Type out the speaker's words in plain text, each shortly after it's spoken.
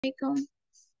Assalamualaikum.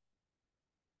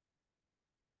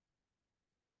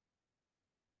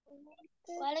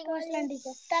 Waalaikumsalam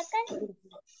teacher. Takkan?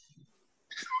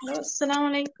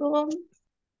 Assalamualaikum.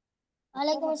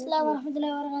 Waalaikumsalam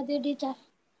warahmatullahi wabarakatuh teacher.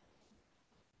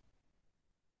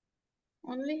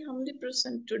 Only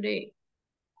 100% today.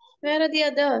 Where are the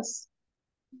others?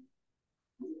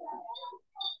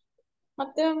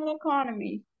 Mathematical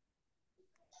economy.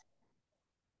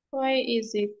 Why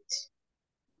is it?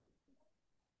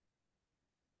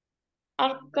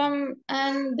 Arkam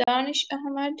and Danish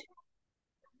Ahmad.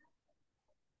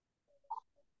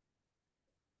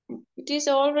 It is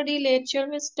already late. Shall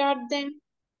we start then?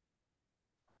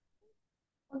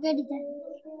 Okay teacher.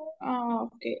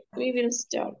 Okay, we will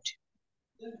start.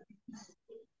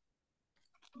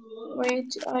 Wait,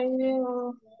 I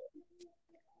will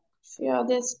share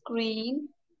the screen.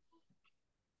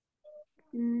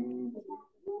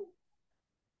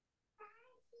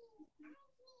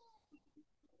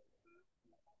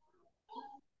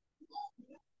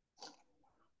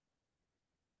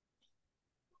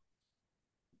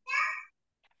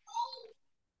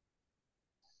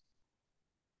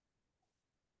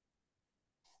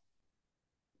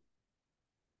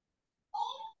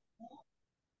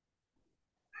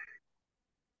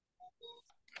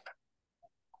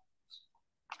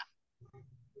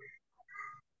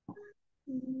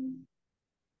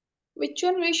 Which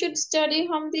one we should study,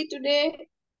 Hamdi, today?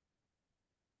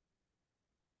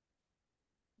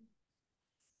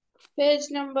 Page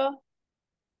number.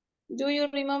 Do you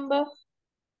remember?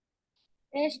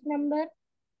 Page number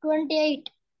 28.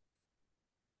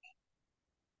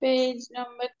 Page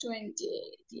number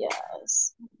 28.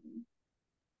 Yes.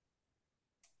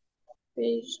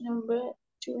 Page number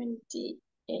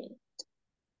 28.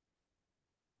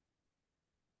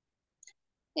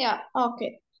 Yeah,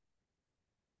 okay.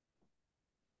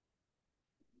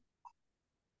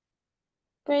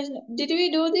 Did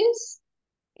we do this?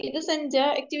 This and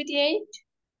activity 8?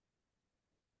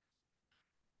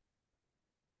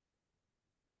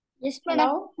 Yes, madam.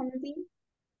 Hello, Hamdi?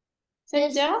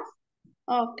 Yes. Sanja?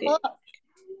 Okay. Oh,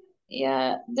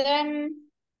 Yeah, then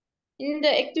in the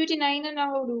activity 9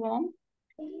 now do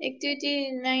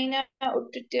activity 9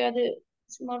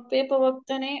 small paperwork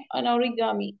tane an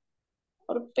origami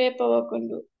or paperwork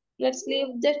undo. Let's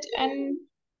leave that and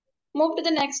move to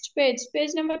the next page.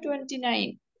 Page number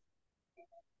 29.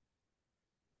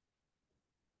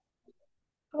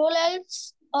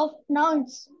 plurals of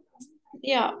nouns.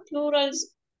 Yeah, plurals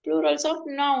of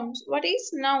nouns. What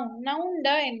is noun? Noun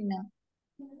da enna?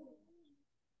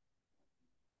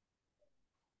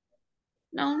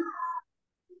 Noun?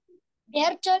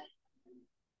 Peercher.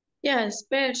 Yes,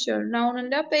 pair. Noun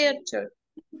and a pair.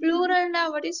 Plural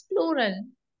na, what is plural?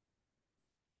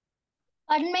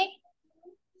 Padme.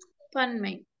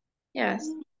 Panmai. Yes.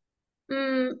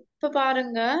 இப்போ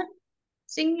பாருங்க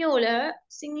singular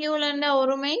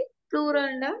ஒருமை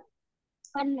plural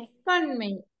Padme.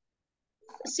 பன்மை.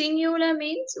 Singular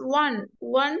means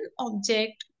one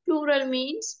object. Plural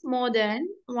means more than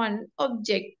one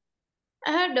object.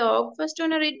 A dog. First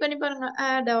one read பண்ணி பாருங்க.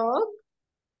 A dog.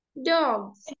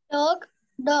 Dogs. Dog.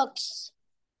 Dogs.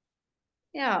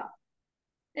 Yeah.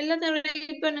 எல்லாத்தையும்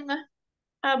read பண்ணுங்க.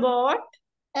 A boat.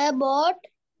 A boat.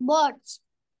 Boats.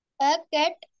 A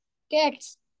cat. Cats.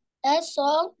 A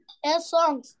song. A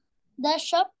songs. The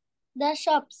shop. The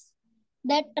shops.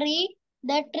 The tree.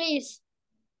 The trees.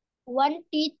 One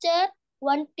teacher.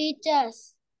 One teachers.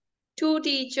 Two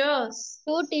teachers.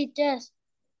 Two teachers.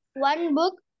 One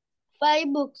book. Five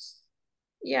books.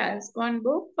 Yes, one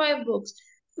book, 5 books.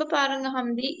 இப்போ பாருங்க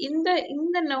ஹம்தி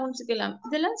இந்த நவுன்ஸுக்கு எல்லாம்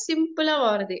இதெல்லாம் சிம்பிளா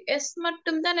வருது. S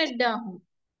மட்டும் தான் head ஆகும்.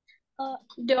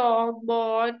 டாக்,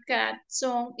 பாட், கேட்,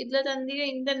 சாங் இதுல தந்திர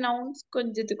இந்த நவுன்ஸ்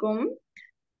கொஞ்சத்துக்கும்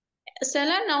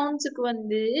சில நவுன்ஸுக்கு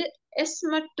வந்து எஸ்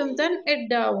மட்டும் தான்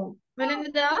ஹெட் ஆகும்.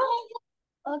 விளங்குதா?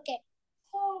 Okay.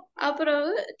 அப்புறம்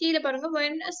கீழே பாருங்க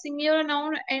when a singular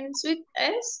noun ends with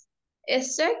s,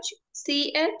 sh,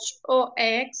 ch or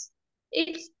x,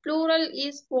 its plural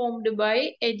is formed by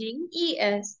adding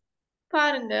es.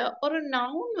 பாருங்க ஒரு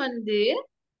நவுன் வந்து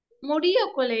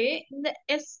முடியக்குள்ளே இந்த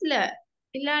எஸ்ல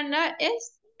இல்லைன்னா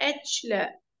SH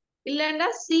இல்லைன்னா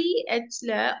CH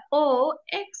ஓ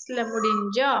எக்ஸ்ல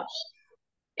முடிஞ்சா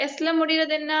எஸ்ல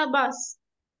முடிகிறது என்ன பஸ்,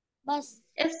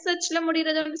 SH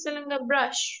முடிகிறது சொல்லுங்க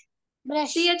brush,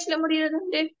 CH முடிகிறது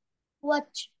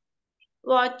watch,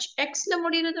 watch, Xல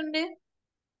முடிகிறது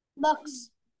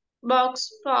box,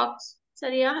 fox.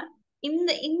 சரியா? இந்த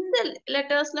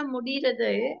லெட்டர்ஸ்ல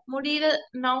முடிகிற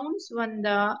நவுன்ஸ்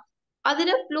வந்தா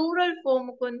அதுல ப்ளூரல்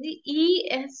ஃபார்முக்கு வந்து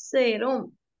ES சேரும்.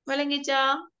 விளங்கிச்சா?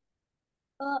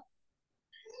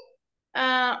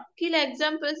 கீழே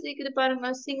எக்ஸாம்பிள்ஸ் இருக்குது பாருங்க.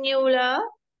 Singular,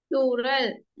 plural.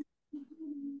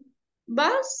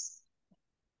 Bus,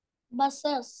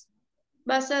 buses,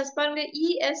 buses பாருங்க.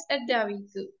 இஎஸ்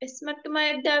அட்டாவிக்கு. எஸ் மட்டுமா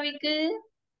அட்டாவிக்கு?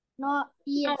 no, no.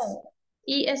 yes,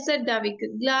 ES அட்டாவிக்கு.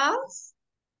 Class,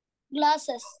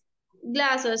 glasses,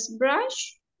 glasses. Brush,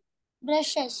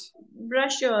 brushes,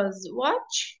 brushes.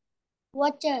 Watch,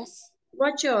 watches,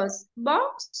 watches.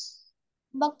 Box,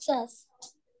 boxes.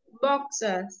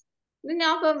 boxes. இது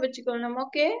ஞாபகம் வச்சுக்கணும்.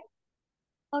 Okay,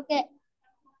 Okay,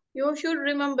 you should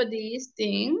remember these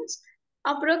things.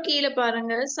 அப்புறம் கீழே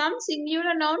பாருங்க. Some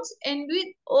singular nouns end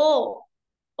with o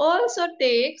also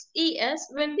takes es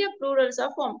when their plurals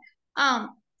are formed.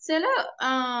 சில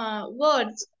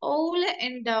words ஓல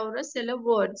end ஆகுற சில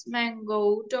வேர்ட்ஸ், மேங்கோ,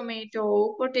 டொமேட்டோ,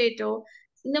 பொட்டேட்டோ,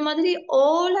 இந்த மாதிரி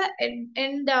ஓல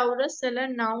end ஆகுற சில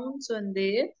நவுன்ஸ் வந்து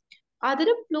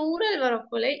அதுல ப்ளூரல்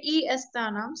வரக்குள்ள es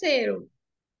தான் நாம் சேரும்.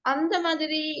 அந்த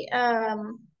மாதிரி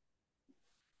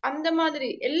அந்த மாதிரி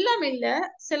எல்லாம் இல்ல,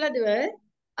 சிலது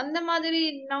அந்த மாதிரி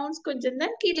நவுன்ஸ் கொஞ்சம்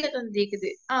தான் கீழே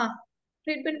தந்திருக்குது.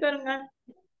 ரீட் பண்ணி பாருங்க.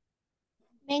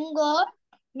 mango,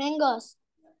 mangoes,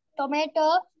 tomato,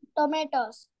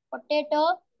 tomatoes, potato,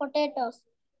 potatoes,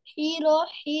 hero,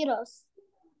 heroes.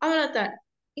 அவ்வளவுதான்.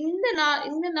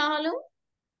 இந்த நாளும்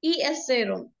இஎஸ்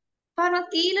சேரும். பாருங்க,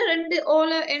 கீழே ரெண்டு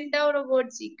ஓல எண்டாவோட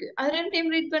வேர்ட்ஸ் இருக்கு. அது ரெண்டு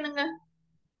டைம் ரீட் பண்ணுங்க.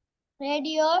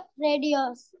 Radio,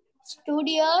 radios,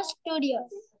 studio,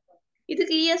 studios.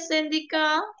 இதுக்கு ES சேர்ந்திக்கா?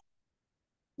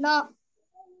 No,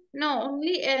 no,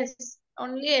 only S.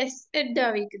 Only S எட்டா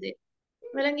வைக்குது.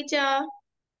 விளங்கிச்சா?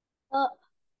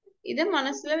 இத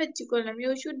மனசுல வச்சுக்கொள்ளணும்.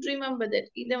 You should remember that.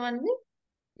 இத வந்து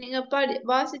நீங்க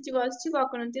வாசிச்சு வாசிச்சு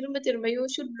பார்க்கணும் திரும்ப திரும்ப. You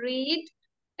should read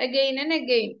again and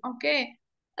again. Okay,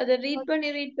 அதை ரீட்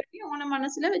பண்ணி உன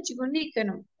மனசுல வச்சுக்கொண்டு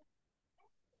இருக்கணும்.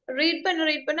 ரீட்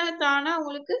பண்ண அது தானா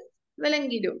உங்களுக்கு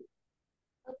விளங்கிடும்.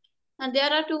 And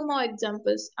there are 2 more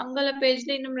examples. அங்கல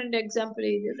பேஜ்ல இன்னும் 2 எக்ஸாம்பிள்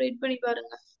இது ரீட் பண்ணி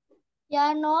பாருங்க.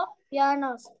 piano,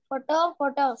 pianos, photo,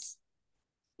 photos.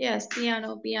 Yes, piano,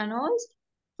 pianos,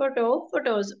 photo,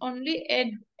 photos. Only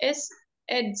s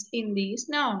eds in these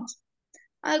nouns.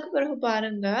 அதுக்கு பிறகு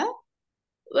பாருங்க.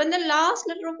 When the last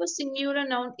letter of a singular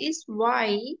noun is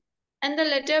y and the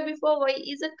letter before y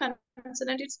is a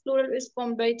consonant, its plural is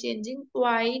formed by changing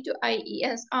y to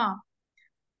ies.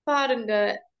 பாருங்க,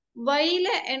 y-ல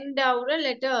end ஆகுற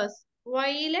letters,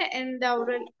 y-ல end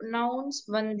ஆகுற nouns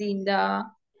வந்தீந்தா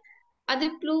அது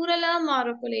plural-ஆ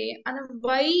மாறக்குள்ளே அந்த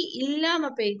y இல்லாம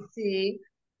போயிடுச்சு.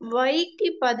 y-க்கு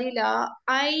பதிலா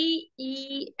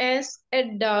ies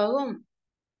add ஆகும்.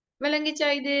 விளங்கிச்சா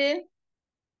இது?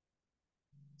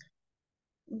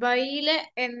 y-ல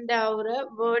end ஆகுற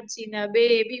words in a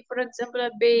baby, for example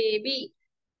a baby.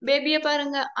 பேபிய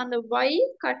பாருங்க, அந்த y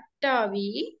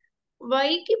கட்டாவி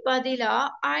y-க்கு பதிலா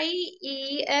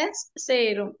ies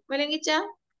சேரும். விளங்கிச்சா?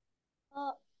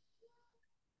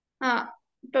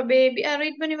 இப்ப பேபி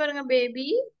ரீட் பண்ணி பாருங்க. Baby,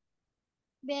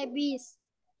 babies,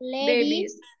 lady,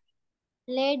 babies.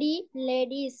 lady,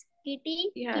 ladies, kitty,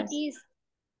 Yes. kitties,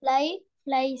 fly,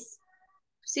 flies.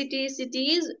 City,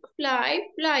 cities, fly,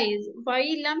 flies. y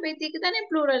இல்லாம பேத்திக்கு தானே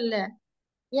ப்ளூரல்ல.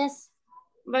 Yes,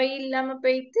 y இல்லாம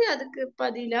பேத்து அதுக்கு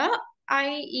பதிலா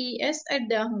ies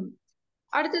add ஆகும்.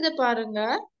 அடுத்தது பாருங்க.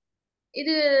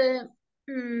 இது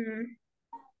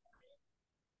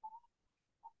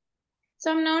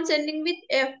some nouns ending with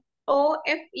f o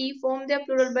f e form their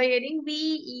plural by adding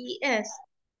ves.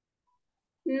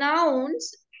 Nouns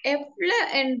f-ல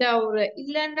end ஆகுற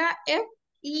இல்லண்டா f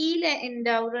e-ல end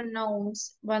ஆகுற nouns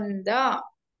வந்தா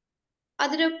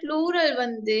அதோட plural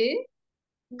வந்து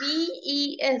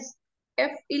ves.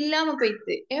 f இல்லாம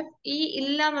போயிட்டு fe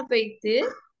இல்லாம போயிட்டு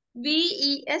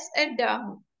ves add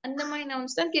ஆகும். அந்த மாதிரி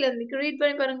nouns தான் கீழே இருக்கு. ரீட்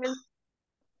பண்ணி பாருங்க.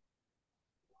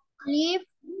 leaf,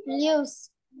 leaves,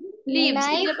 leaves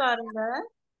knife, இதுல பாருங்க.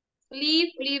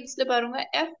 leavesல பாருங்க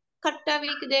f கட்டா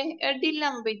வைக்குதே, ed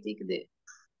இல்லாம போயிட்டு.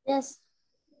 yes,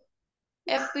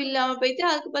 f இல்லாம போயிட்டு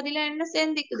அதுக்கு பதிலா என்ன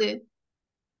சேர்ந்துக்குது?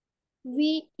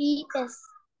 ves.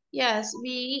 Yes,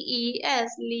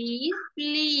 ves. Leaf,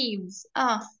 leaves.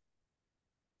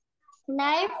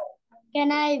 Knife,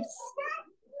 knives.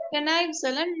 Knives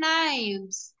அல்ல,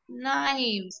 knives,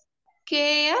 knives. k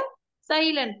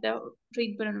silent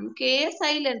read பண்ணணும். k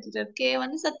silent, k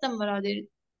வந்து சத்தம் வராது.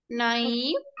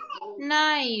 knife,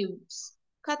 knives.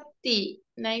 கத்தி,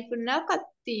 knifeனா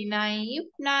கத்தி. knife,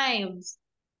 knives.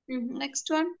 Next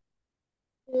one.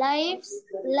 Lives,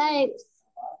 lives.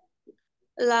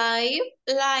 Live,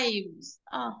 lives.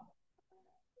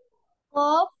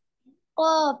 Cough,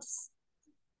 coughs.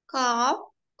 Calf,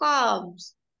 calves.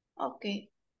 Okay.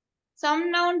 Some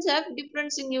nouns have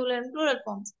different singular and plural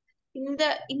forms. இந்த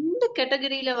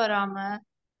கேட்டகரியில வராம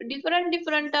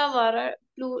டிஃபரெண்டா வர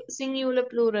சிங்குலர்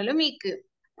ப்ளூரலும் ஈக்கு.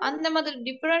 அந்த மாதிரி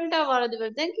டிஃபரெண்டா வரது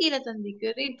தான் கீழே தந்திக்கு.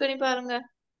 ரீட் பண்ணி பாருங்க.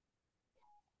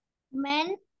 Men,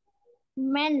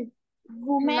 men.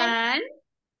 Women. Man,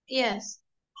 yes.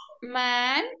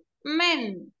 Man, men.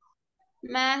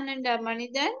 Man என்றா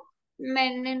மனிதன்,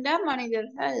 men என்றா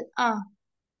மனிதர்கள்.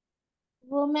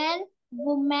 Woman,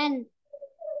 woman.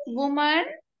 Woman,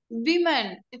 women.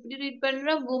 எப்படி ரீட்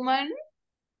பண்ற? Woman,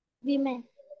 Women.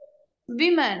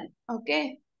 women. ஓகே.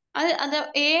 அது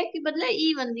ஏக்கு பதிலா ஈ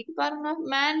வந்திக்கு பாருங்க.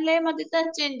 மேன்லயே மாதிரி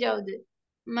தான் சேஞ்ச் ஆகுது.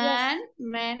 Man,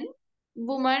 men,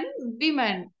 woman,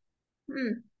 women.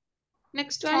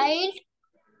 Next one. Child,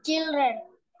 children.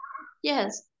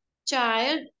 Yes.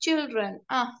 Child, children.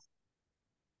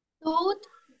 Tooth,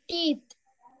 teeth.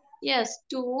 Yes.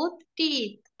 Tooth,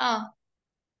 teeth.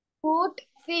 Foot,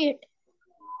 feet.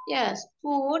 Yes.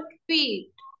 Foot,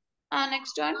 feet.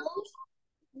 Next one. Mouse,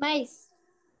 mice.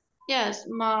 Yes.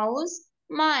 Mouse,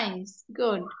 mice.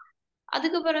 Good.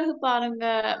 அதுக்கு பிறகு பாருங்க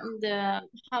இந்த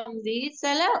ஹம்தி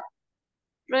சில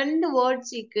 2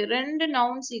 வேர்ட்ஸ் இருக்கு, 2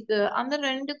 nouns இருக்கு. அந்த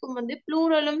ரெண்டுக்கும் வந்து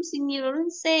ப்ளூரலும் சிங்குலரும்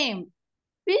சேம்.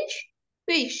 Fish,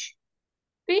 fish.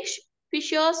 ஃபிஷ்,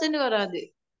 ஃபிஷர்ஸ்னு வராது.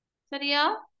 சரியா?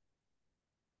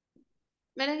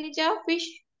 விளங்கிச்சா?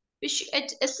 ஃபிஷ், ஃபிஷ்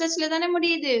எஸ்எஸ்ல தானே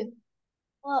முடியுது.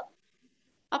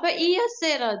 அப்ப இஎஸ்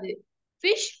சேராது.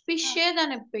 ஃபிஷ், ஃபிஷ்ஷே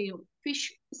தான் எப்பயும். ஃபிஷ்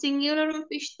சிங்குலரும்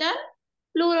ஃபிஷ் தான்,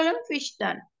 ப்ளூரலும் ஃபிஷ்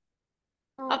தான்.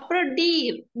 அப்புறம்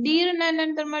டீர். டீர்னா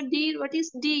என்னன்னு தெரியுமா? Deer, what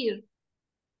is deer?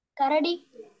 கரடி.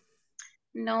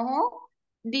 No,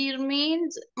 deer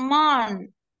means man.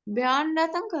 Beyanda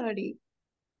தான் கரடி.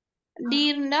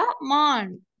 டீர்னா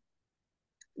மான்.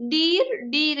 டீர்,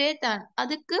 டீரே தான்.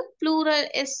 அதுக்கு ப்ளூரல்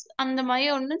எஸ் அந்த மாதிரி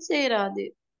ஒண்ணும் சேராது.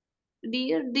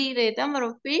 டீர், டீரே தான்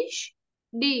வரும். Fish,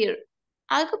 deer.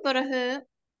 அதுக்கு பிறகு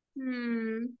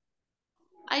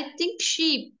ஐ திங்க்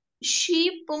ஷீப்.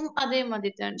 ஷீப்பும் அதே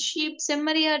மாதிரி தான். Sheep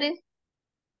செம்மறியாடு.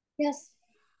 S.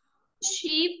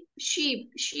 Sheep, sheep,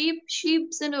 sheep,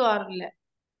 ஷீப்ஸ்னு வரல.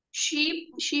 ஷீப்,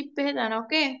 ஷீப்பே தான்.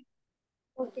 ஓகே.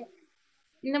 ஓகே.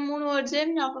 இந்த 3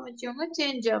 வேர்ட்ஸையும் ஞாபகம் வச்சவங்க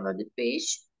சேஞ்ச் ஆகாது.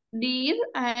 Fish, deer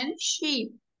and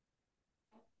sheep.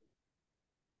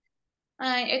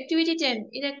 Activity 10.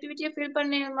 இது ஆக்டிவிட்டியை ஃபில்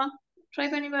பண்ணிடுமா? ட்ரை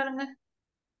பண்ணி பாருங்க.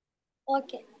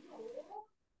 Okay.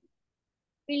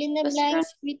 Fill in the First blanks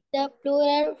one. with the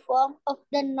plural form of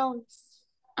the nouns.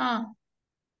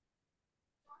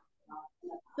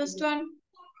 First one.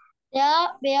 There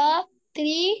were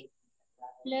 3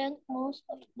 mouse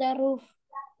of the roof.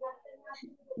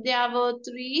 There were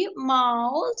 3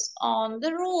 mouse on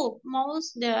the roof. Mouse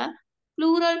the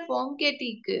plural form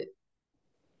கேட்டிக்கு.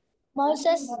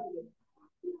 Mouses.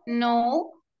 No.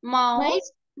 Mouse.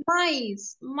 Mice.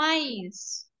 Mice.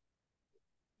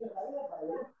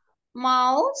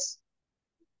 Mouse.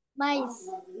 Mice.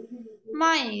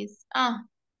 Mice.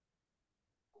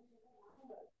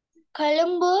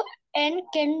 Colombo and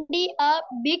Kandy are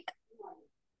big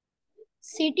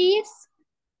cities.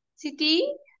 City.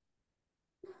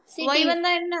 Y வந்தா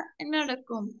என்ன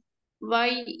நடக்கும்?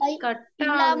 Y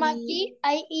கட்டாவி.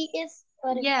 IES.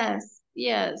 Yes.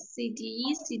 Yes.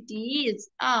 Cities. Cities.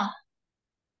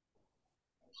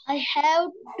 I have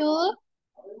 2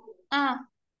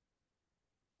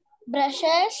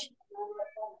 brushes.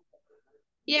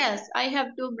 Yes, I have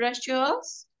 2 brushes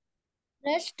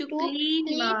to clean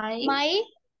my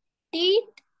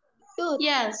teeth. Tooth.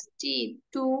 Yes, teeth.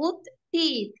 Tooth,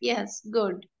 teeth. Yes,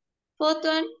 good. 4th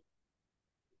one.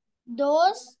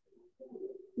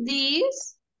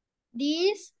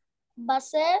 These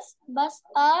buses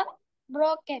are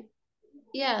broken.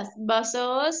 Yes,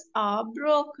 buses are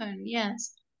broken. Yes,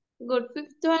 good.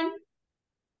 5th one.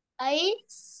 I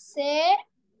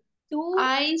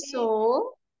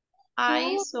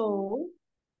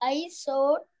saw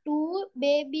 2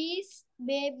 baby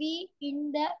in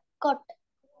the cot.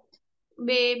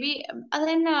 Baby, அது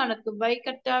என்ன நடக்கும்? By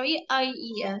கட்டாவி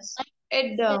IES. Head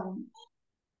down.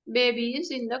 Babies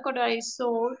in the cot. I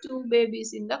saw 2 babies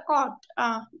in the cot.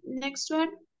 Next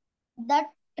one. The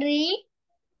tree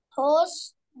has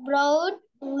brown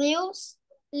leaves.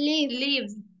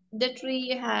 The tree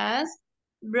has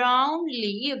brown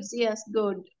leaves. Yes,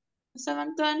 good.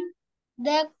 7th one.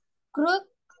 The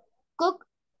cook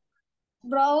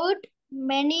brought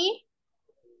many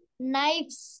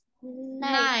knives.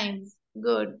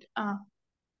 Good.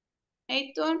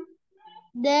 8th one.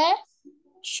 The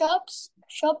shops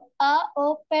are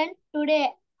open today.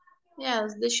 Yes,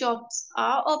 the shops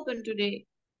are open today.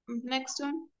 Next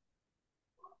one.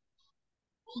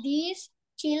 These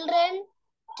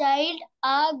child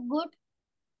are good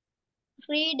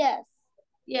readers.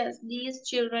 Yes, these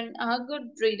children are good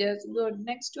readers. Good.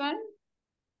 Next one.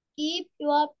 Keep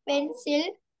your pencil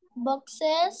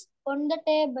boxes on the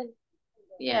table.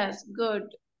 Yes, good.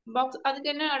 Box அதுக்கு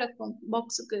என்ன நடக்கும்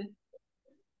பாக்ஸுக்கு?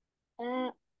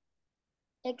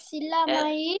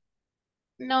 Exilamai.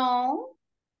 No.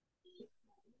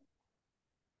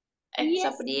 X Yes.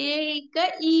 அப்படியே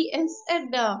ES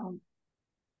add ஆகும்.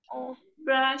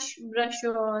 Brush,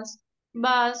 brushers,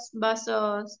 bus,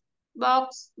 buses, box,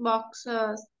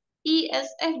 boxers, ES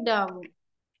add ஆகும்.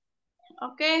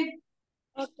 Okay?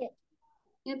 Okay.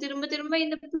 நீங்க திரும்ப திரும்ப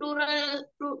இந்த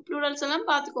ப்ளூரல்ஸ் எல்லாம்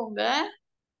பாத்துக்கோங்க.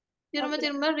 திரும்ப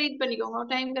திரும்ப ரீட் பண்ணிக்கோங்க.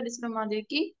 டைம் கிடைச்சிற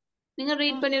மாதிரிக்கு நீங்க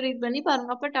ரீட் பண்ணி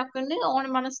பாருங்க. அப்ப டக்குன்னு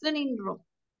உன மனசுல நின்றும்.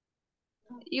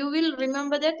 You will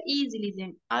remember that easily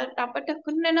then. அப்ப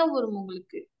டக்குன்னு நினைவு வரும்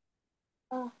உங்களுக்கு.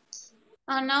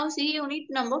 Now see unit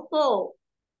number 4.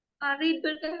 Read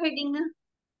the heading.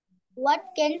 What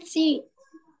can see?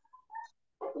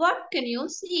 What can you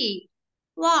see?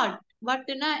 What?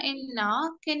 Whatனா என்ன?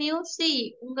 Can you see?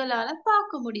 உங்களால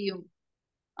பார்க்க முடியும்.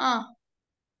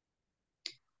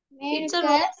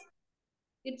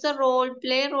 It's a role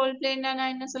play. Role play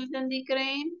நான் என்ன சொல்லி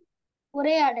தந்திருக்கிறேன்?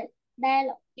 உரையாடல்.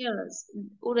 Dialogue. Yes.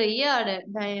 உரையாடல்.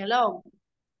 Dialogue.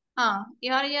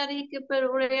 யார் யாருக்கு இப்ப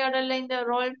உரையாடல்ல இந்த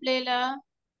ரோல் பிளேல?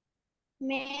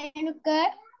 மேனுக்கா.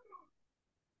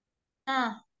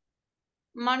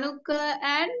 Manuka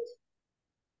and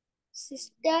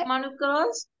sister.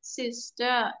 Manuka's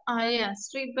sister. Yes.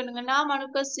 Read பண்ணுங்க. நான்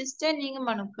Manuka's sister, நீங்க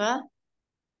Manuka.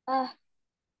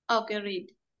 Okay, read.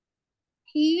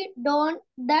 He don't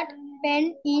that pen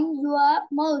in your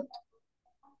mouth.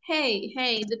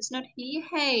 Hey, that's not he.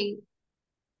 Hey.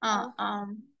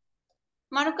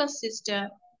 Manuka's sister.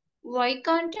 Why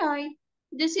can't I?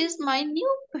 This is my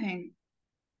new pen.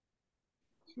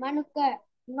 Manuka,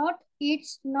 not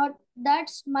it's not.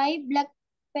 That's my black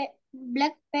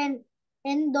pen,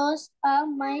 and those are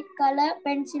my color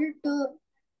pencil too.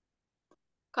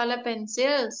 Color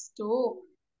pencils too.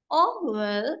 Oh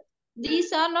well,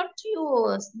 these are not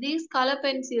yours. These color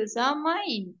pencils are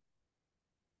mine.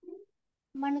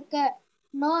 Manuka,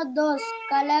 no, those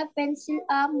color pencils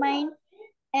are mine,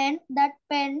 and that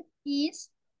pen is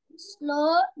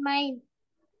slow mine.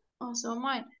 Also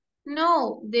mine. No,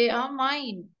 they are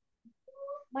mine.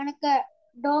 Manuka,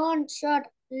 don't shout.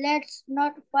 Let's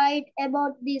not fight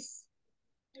about this.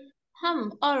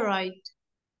 All right.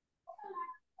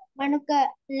 Manuka,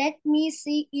 let me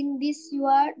see in this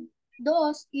your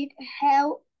does it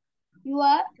have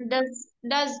your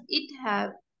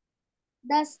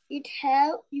does it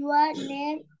have your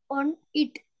name on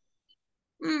it?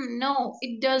 No,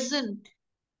 it doesn't.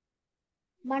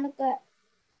 Manuka,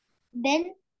 then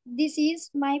this is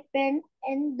my pen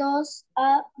and those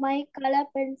are my color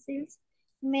pencils.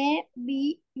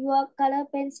 Maybe your color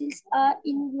pencils are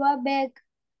in your bag.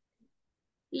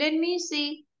 Let me see.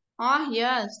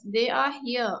 Yes, they are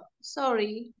here.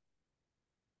 Sorry.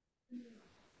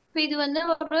 இது வந்து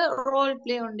ஒரு role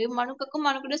play உண்டு. மனுக்கும்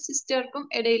மனுக்கோட சிஸ்டருக்கும்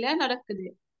இடையில நடக்குது.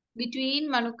 Between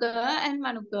Manuka and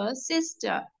Manuka's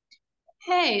sister.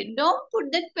 Hey, don't put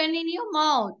that pen in your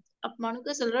mouth. அப்ப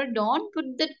மனுக்க சொல்ற, don't put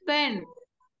that pen.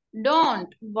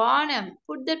 Don't, வானம்,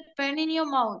 put that pen in your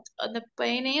mouth. அந்த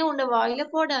பெனையே உண்ட வாயில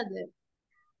போடாது.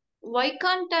 Why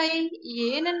can't I?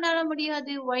 ஏன் என்னால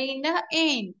முடியாது? Why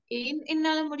ஏன்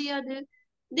என்னால முடியாது?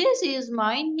 This is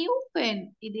my new pen.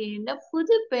 இது என்ன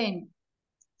புது பென்.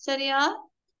 சரியா?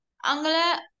 அங்கல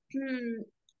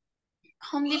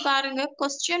ஹம்தி பாருங்க,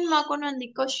 question mark ஒன்னு வந்து.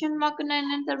 question markனா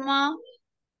என்னன்னு தெரியுமா?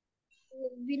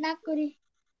 வினாக்குறி.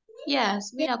 Yes,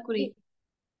 வினாக்குறி.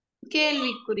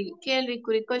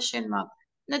 கேள்விக்குறி question mark.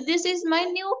 Now this is my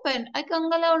new pen. அதுக்கு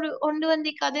அங்கல ஒன்று வந்து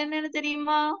கதை என்னன்னு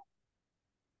தெரியுமா?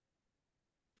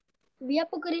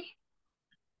 வியப்புக்குறி.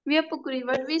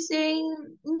 What we say in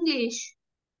English?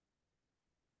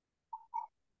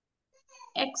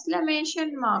 Exclamation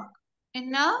mark.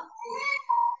 என்ன?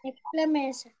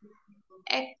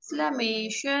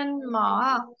 Exclamation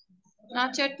mark.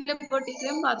 நான் chatல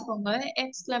போட்டுக்கிறேன் பாத்துக்கோங்க.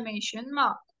 Exclamation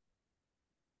mark.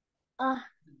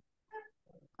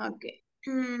 Okay.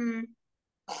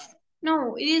 No,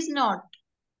 it is not.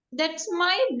 That's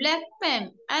my black pen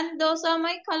and those are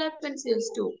my color pencils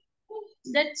too.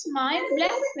 That's my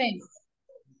black pen.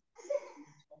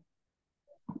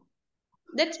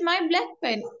 That's my black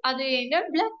pen. அது என்ன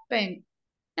black pen.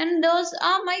 And those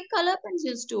are my color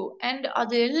pencils too. And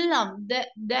அது எல்லாம்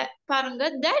பாருங்க,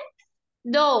 that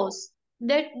those,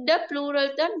 that the plural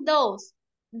that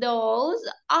those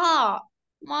are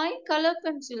my color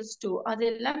pencils too. அது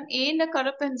எல்லாம் ஏண்ட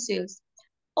color pencils.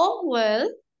 Oh well,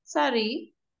 sorry,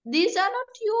 these are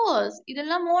not yours.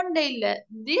 இதெல்லாம் ஓண்ட இல்ல.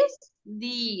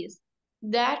 These.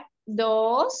 that,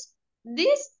 those,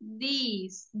 this,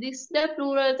 these. This the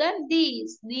plural than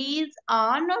these. These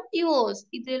are not yours.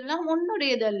 இதெல்லாம்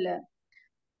உன்னுடையதல்ல.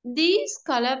 These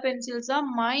color pencils are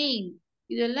mine.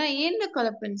 இதெல்லாம் என்ன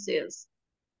color pencils?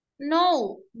 No,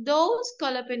 those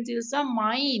color pencils are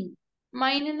mine.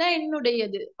 Mine தான்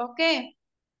என்னுடையது. Okay?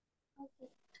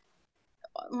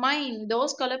 Mine,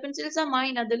 those color pencils are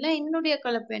mine. அதெல்லாம் என்னுடைய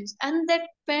color pens. And that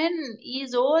pen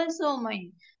is also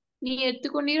mine. நீ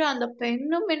எடுத்துக்கொண்டிரு அந்த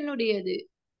பெண்ணும் என்னுடையது.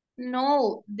 No,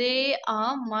 they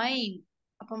are mine.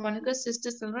 அப்ப மனுக்கு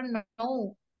சிஸ்டர் சொல்ற no,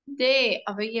 they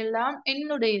அவையெல்லாம்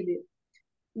என்னுடையது.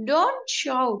 Don't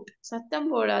shout, சத்தம்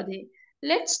போடாதே.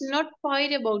 Let's not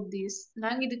fight about this.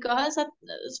 நாங்க இதுக்காக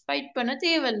ஃபைட் பண்ண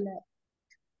தேவையில்ல.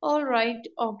 All right,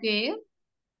 okay.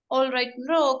 All right,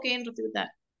 ஓகேன்றதுக்கு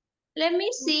தான். Let me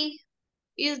see.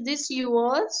 Is this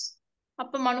yours?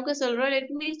 அப்ப மனுக்கு சொல்ற let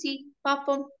me see.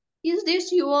 பாப்போம். Is this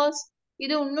yours?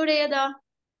 இது உன்னுடையதா?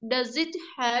 Does it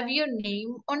have your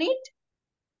name on it?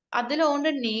 அதுல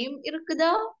உன்னோட நேம்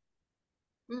இருக்குதா?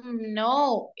 No,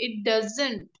 it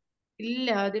doesn't. இல்ல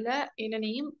அதுல என்ன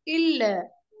நேம் இல்ல.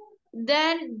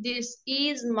 Then this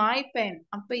is my pen.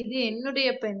 அப்ப இது என்னுடைய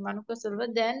பென். மனுக்கு சொல்ற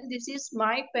then this is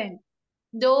my pen.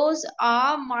 Those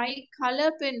are my color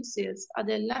pencils.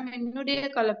 அதெல்லாம் என்னுடைய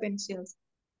color pencils.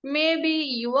 Maybe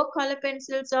your color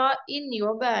pencils are in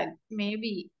your bag.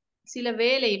 Maybe. சில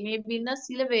வேளை. Maybe-னா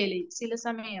சில வேளை. சில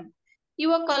சமயம்.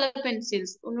 Your color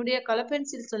pencils. உன்னுடைய color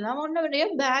pencils எல்லாம் உன்னுடைய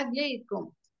பேக்ல இருக்கும்.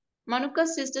 மனுக்கா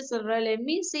sister சொல்றா let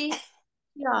me see.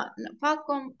 Yeah,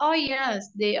 பாக்கும். Oh yes,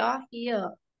 they are here.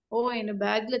 Oh, என்ன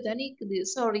பேக்ல தான் இருக்குது.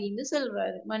 சாரின்னு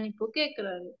சொல்றாரு. மன்னிப்பு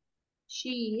கேட்கிறாரு.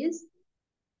 She is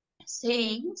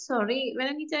saying sorry. When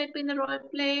we type in the role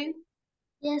play.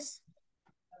 Yes.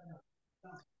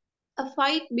 A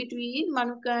fight between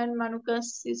Manuka and Manuka's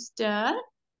sister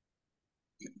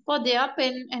for their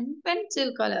pen and pencil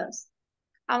colors.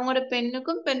 அவங்களோட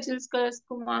பென்னுக்கும் pencils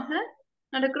கலர்ஸ்க்குமாக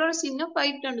நடக்கிற ஒரு சின்ன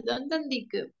ஃபைட் தான்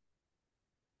தந்திக்கு.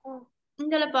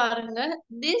 இங்கல பாருங்க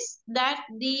this, that,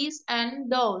 these and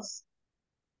those.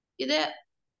 இத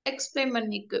explain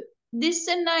பண்ணிக்கு. this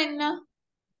என்ன?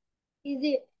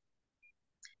 இது.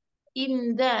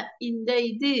 இந்த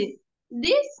இது.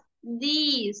 this,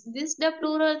 these. this the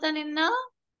plural தான் என்ன?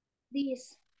 These.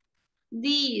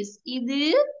 These. இது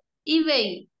இவை.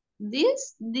 this,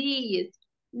 these.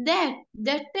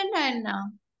 that என்ன?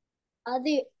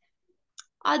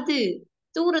 அது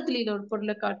தூரத்துல ஒரு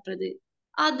பொருளை காட்டுறது.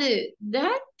 அது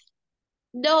that,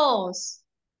 those.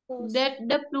 That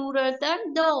the plural that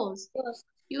those.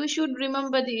 You should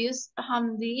remember this,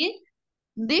 Hamdi.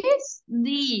 This,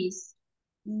 these.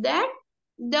 That,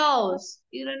 those.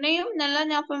 இரண்டையும் நல்லா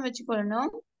ஞாபகம்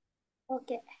வச்சுக்கொள்ளணும்.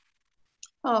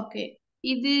 Okay.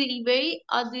 இது இவை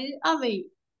அது அவை.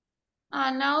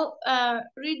 Now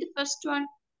read the first one.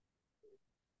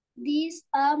 These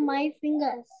are my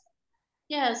fingers.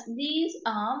 Yes, these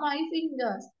are my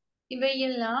fingers.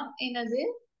 இவையெல்லாம் எனது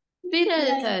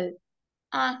விரல்கள்.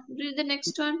 Read the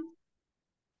next one.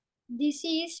 This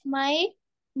is my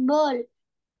ball.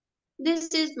 This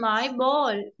is my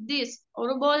ball. This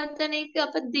ஒரு ball தானே இருக்கு.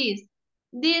 அப்ப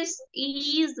this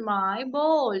is my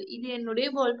ball. இது என்னுடைய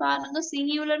ball. பாருங்க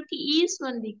singularக்கு is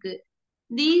வந்திருக்கு.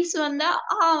 These வந்தா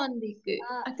வந்திருக்கு.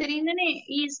 தெரியும் தானே?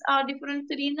 is are different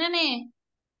தெரியும் தானே?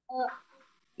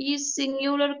 is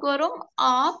singularக்கு வரும்,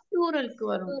 pluralக்கு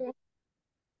வரும்.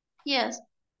 Yes.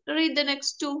 Read the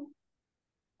next two.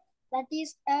 That is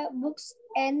books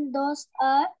and those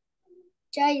are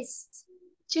chairs.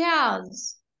 Chairs.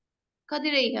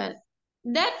 கதிரைகள்.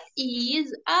 That is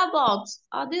a box.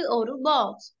 அது ஒரு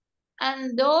box. And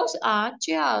those are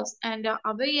chairs. And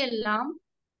அவையெல்லாம்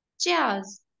chairs.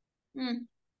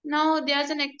 Now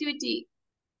there's an activity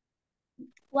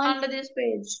under this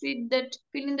page. Read that.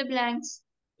 Fill in the blanks.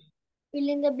 Fill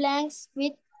in the blanks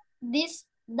with this,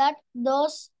 that,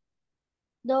 those.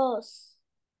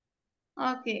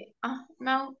 Okay.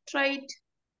 Now try it.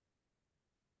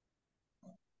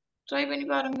 Try பண்ணி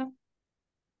பாருங்க.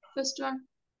 First one.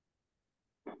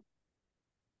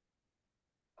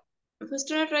 First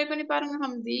one try பண்ணி பாருங்க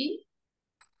Hamdi.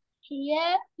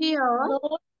 Here.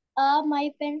 Those are my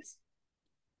pens.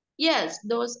 Yes,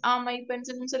 those are my pens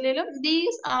ennum sollelum.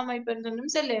 These are my pens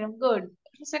ennum sollelum. Good.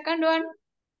 Second one.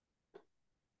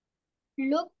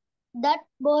 Look, that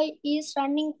boy is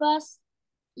running fast.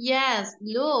 Yes,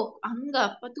 look. அங்க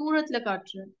அப்ப தூரத்துல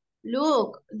காட்டுற.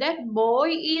 Look, that boy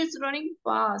is running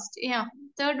fast. Yeah.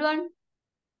 Third one.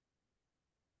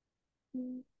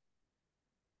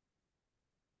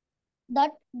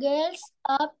 That girls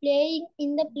are playing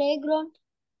in the playground.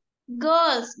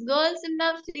 Girls in the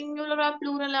singular or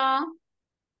plural?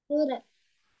 Plural.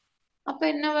 அப்ப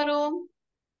என்ன வரும்?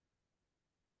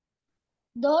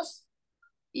 those,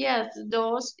 Yes,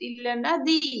 those இல்லன்னா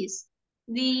these.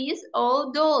 These or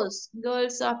those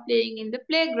girls are playing in the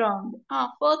playground.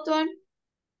 Fourth one.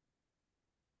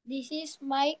 this is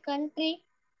my country,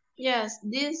 Yes,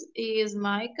 this is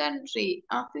my country.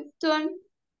 Fifth one.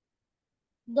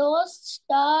 those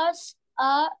stars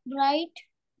are bright,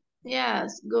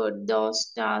 Yes, good. Those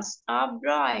stars are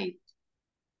bright.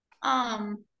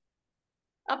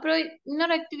 அப்புறம்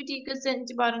இன்னொரு ஆக்டிவிட்டிக்கு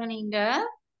செஞ்சு பாருங்க நீங்க.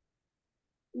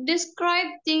 Describe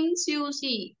things you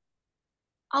see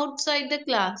outside the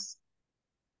class.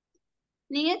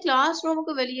 நீங்க class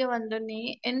ரூமுக்கு வெளியே வந்தோடனே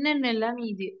என்னென்னலாம்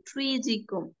இது ட்ரீஸ்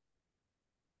இருக்கும்,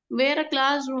 வேற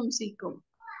கிளாஸ் ரூம்ஸ் இருக்கும்,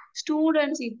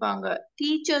 ஸ்டூடெண்ட்ஸ் இருப்பாங்க,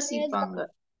 டீச்சர்ஸ் இருப்பாங்க.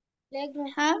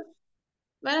 playground,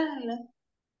 வேற இல்ல.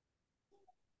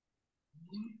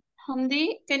 Hamdi,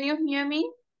 can you hear me?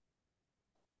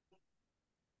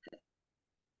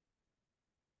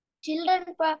 children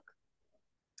park,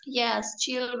 Yes,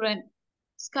 children,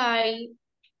 sky,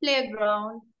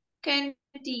 playground,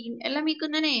 canteen எல்லாம்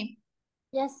இருக்கும் தானே.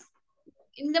 yes,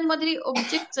 இந்த மாதிரி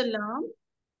objects எல்லாம்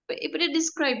இப்படி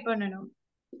describe பண்ணணும்.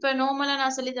 இப்ப நார்மலா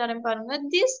நான் சொல்லி தரேன் பாருங்க.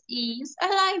 This is a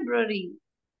library.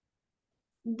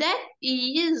 That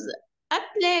is a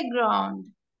playground.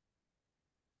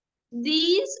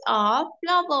 These are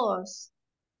flowers.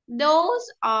 Those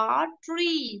are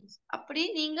trees. அப்படி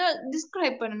நீங்க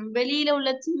describe பண்ணணும். வெளியில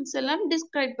உள்ள things எல்லாம்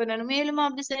describe பண்ணணும். மேலும்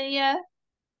அப்படி செய்ய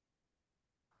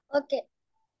okay,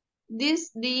 this,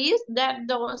 these, that,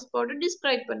 those போட்டு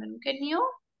describe பண்ணணும். Can you?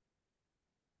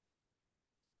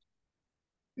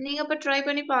 நீங்க இப்ப ட்ரை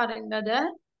பண்ணி பாருங்க அத.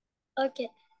 okay,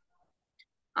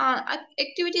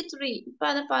 activity 3 இப்ப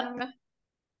அத பாருங்க.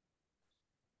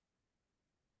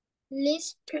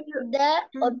 list Can you? the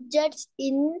objects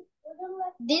in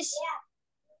this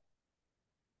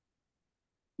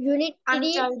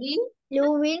unitary Untidy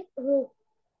living room,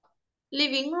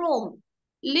 living room.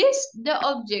 List the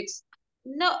objects.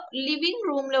 இந்த living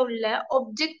roomல உள்ள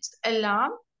objects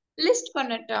எல்லாம் list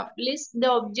பண்ணட்டா. List the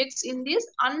objects in this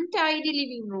untidy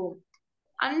living room.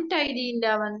 Untidy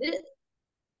வந்து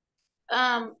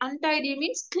untidy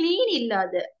means clean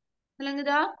இல்லாத.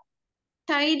 விளங்குதா?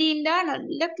 tidyண்டா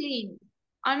நல்ல clean.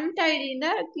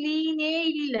 untidyண்டா cleanே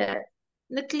இல்ல.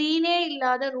 இந்த cleanே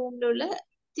இல்லாத ரூம்ல உள்ள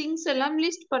things எல்லாம்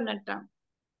list பண்ணட்டான்.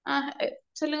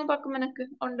 சொல்லுங்க பாக்கும் எனக்கு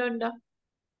ஒண்டா.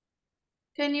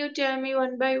 Can you tell me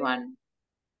one by one?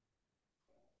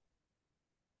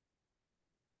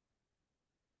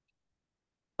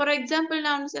 For example,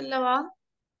 நான் சொல்லவா?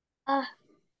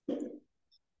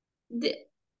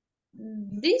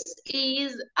 This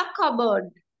is a cupboard.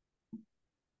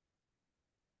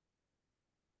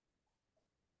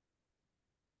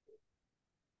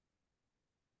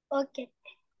 okay,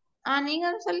 நீங்க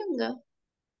சொல்லுங்க.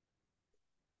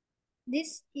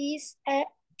 this is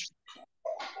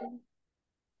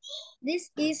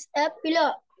a pillow,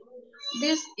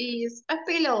 This is a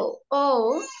pillow. Oh,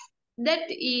 that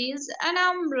is an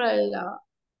umbrella.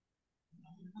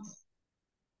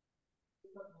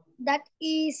 that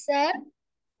is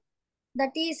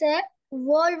a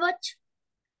wall watch,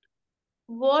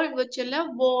 Wall வச்சல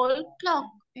wall clock.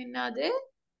 என்னது?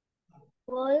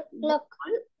 wall clock,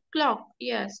 Wall clock.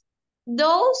 Yes.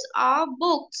 Those are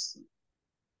books.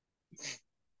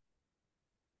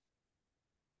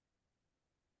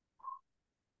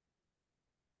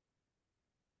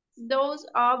 Those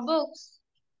are books.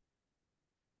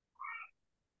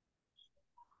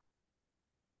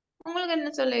 உங்களுக்கு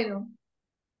என்ன சொல்லிரும்?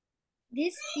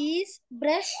 this is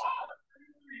brush,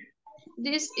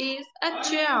 This is a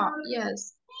chair. Yes.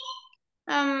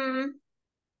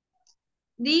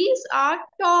 These are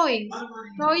toys.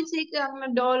 Toys அங்க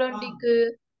doll ஒண்டிக்கு,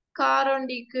 car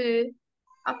ஒண்டிக்கு,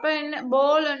 அப்ப என்ன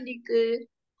ball ஒண்டிக்கு,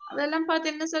 அதெல்லாம்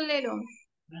பார்த்து என்ன சொல்லிரும்?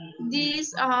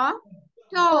 These are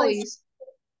toys.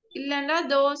 இல்லன்னா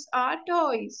those are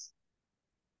toys.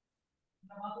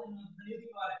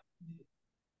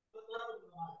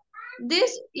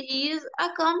 This is a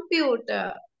computer.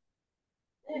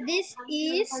 this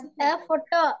is a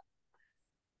photo,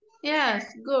 Yes,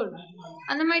 good.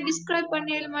 அந்த மாதிரி describe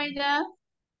பண்ணிடுமா இத?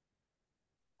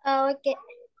 okay,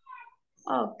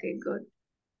 Okay, good.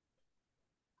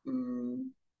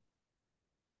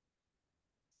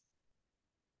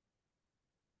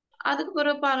 அதுக்கு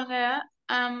பிறகு பாருங்க,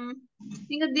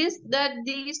 நீங்க this, that,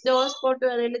 these, those போட்டு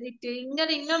அதை எழுதிட்டு இங்க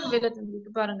இன்னொரு வேலை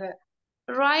தந்துருக்கு பாருங்க.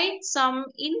 Write some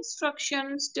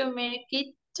instructions to make it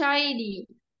tidy.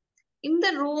 இந்த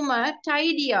ரூமை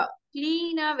டைடியா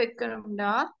கிளீனா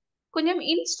வைக்கணும்டா கொஞ்சம்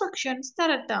இன்ஸ்ட்ரக்ஷன்ஸ்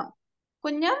தரட்டாம்,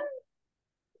 கொஞ்சம்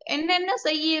என்னென்ன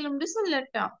செய்யலும்னு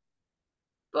சொல்லட்டாம்.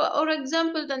 இப்போ ஒரு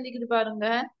எக்ஸாம்பிள் தந்திக்குது பாருங்க.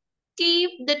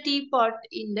 keep the teapot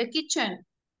in the kitchen.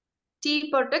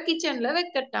 Teapot kitchen la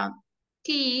வைக்கட்டாம்.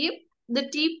 Keep the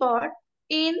teapot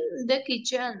in the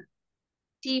kitchen.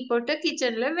 Teapot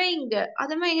kitchen la வைங்க.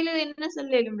 அதமா எங்களுக்கு என்ன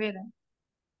சொல்லலும் வேற?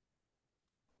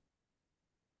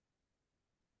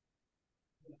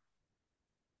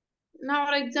 Now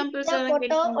for example The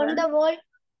photo on the wall.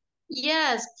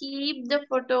 Yes, keep the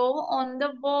photo on the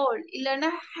wall.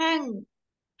 இல்லனா hang.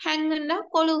 Hangna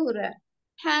கொளுகுற.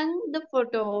 Hang the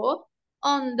photo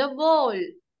on the wall.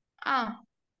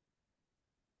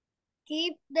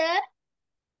 Keep the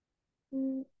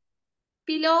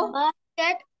pillow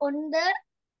basket on the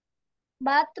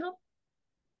bathroom.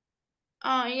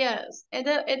 Yes.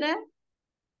 எது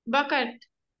bucket.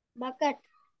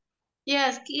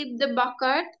 Yes, keep the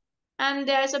bucket and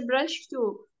there's a brush too.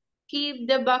 Keep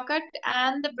the bucket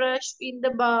and the brush in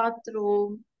the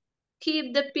bathroom. Keep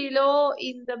the pillow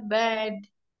in the bed.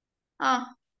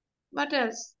 What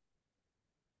else?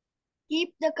 Keep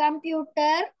the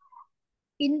computer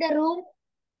in the room.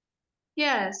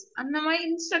 Yes, அந்த மாதிரி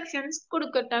instructions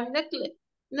கொடுக்கட்டும்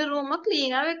இந்த ரூமை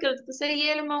clean வைக்கிறதுக்கு. சரி,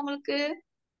 ஏழுமா உங்களுக்கு?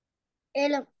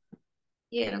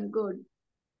 ஏழும், good.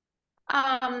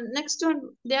 Next one,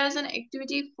 there's an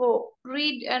activity for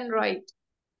read and write.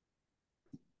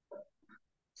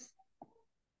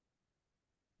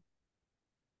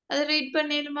 அதை read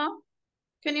பண்ணிடுமா?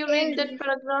 Can you read that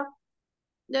paragraph?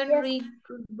 Then yes. Read,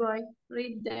 good boy.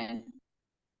 Read that.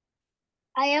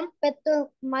 I am Pethu.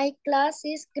 My class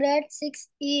is grade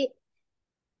 6E.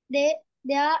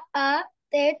 There are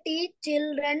 30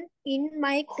 children in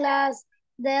my class.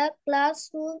 The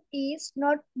classroom is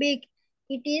not big.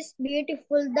 It is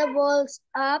beautiful. The walls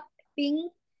are pink.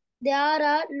 There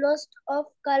are lots of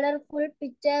colorful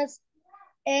pictures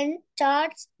and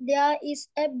charts. There is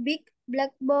a big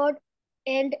blackboard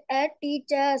and a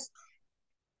teacher's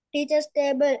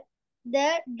table. The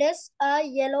desks are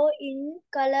yellow in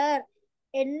color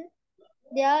and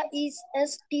there is a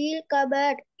steel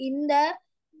cupboard in the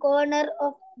corner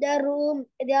of the room.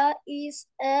 There is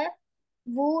a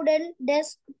wooden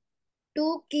desk to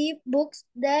keep books.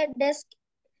 The desk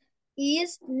is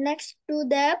next to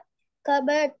the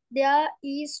cupboard. There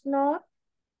is no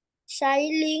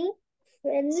ceiling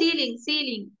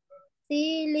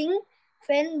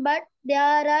fan, but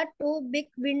there are two big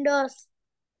windows.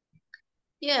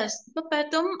 Yes, இப்ப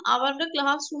பத்தும் அவரோட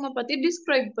class ரூமை பத்தி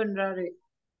describe பண்றாரு.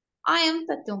 I am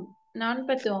பத்தும், நான்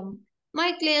பத்தும். My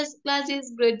class is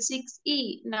grade 6E.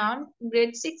 நான்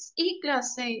grade 6E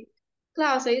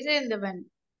class-ஐ சேர்ந்தவன்.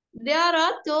 There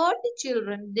are 30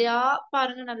 children. There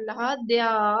பாருங்க நல்லா.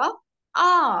 There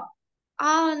are.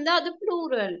 வந்து அது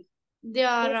plural.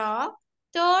 There are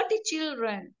 30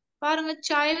 children. பாருங்க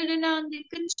childனா வந்து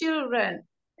children.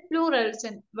 Plural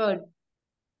word.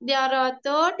 There are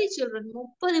 30 children.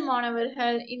 30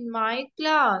 மாணவர்கள் in my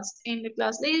class. இந்த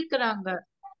கிளாஸ்ல இருக்கிறாங்க.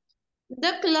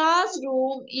 The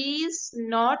classroom is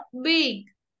not big.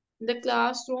 The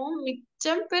classroom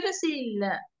மிச்சம் பெருசு இல்ல.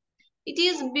 It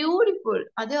is beautiful.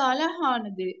 அது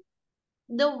அழகானது.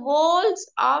 The walls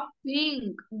are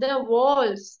pink. The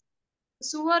walls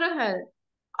சுவர்கள்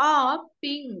are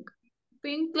pink.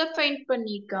 Pinkல paint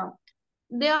பண்ணிருக்கான்.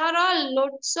 There are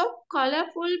lots of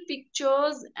colorful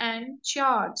pictures and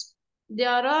charts.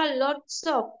 There are lots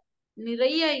of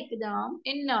நிறைய இருக்குதாம்.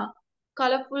 என்ன?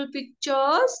 Colorful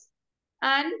pictures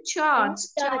and charts.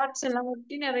 Charts எல்லாம்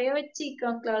ஒட்டி நிறைய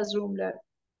வச்சிருக்கான் கிளாஸ் ரூம்ல.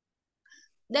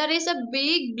 There is a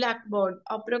big blackboard.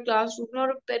 அப்புறம் கிளாஸ் ரூம்ல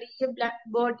ஒரு பெரிய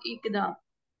blackboard இருக்குதாம்.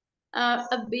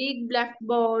 A big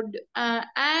blackboard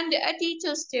and a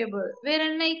teacher's table. வேற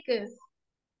என்ன இருக்கு?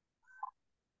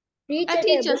 A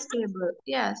teacher's table.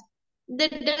 Yes. The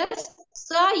desks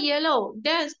are yellow.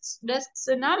 Desks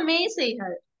na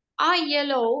மேசைகள் are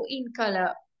yellow in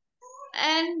color.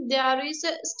 And there is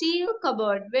a steel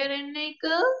cupboard. வேற என்ன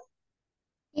இருக்கு?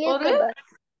 ஒரு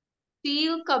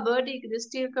steel cupboard இருக்குது.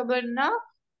 Steel cupboard na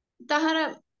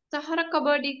தகர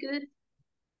cupboard இருக்குது.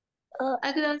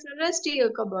 அதுதான் சொல்ற steel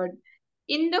cupboard.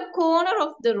 In the corner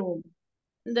of the room.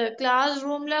 The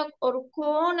classroomல ஒரு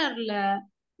cornerல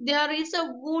there is a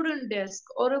wooden desk.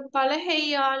 ஒரு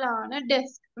பலகையாலான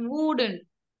desk.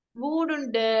 Wooden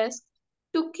desk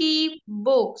to keep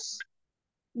books.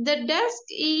 The desk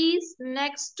is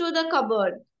next to the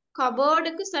cupboard.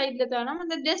 Cupboardக்கு சைடுல தான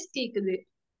அந்த desk இருக்குது.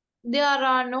 There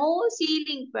are no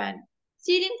ceiling fan.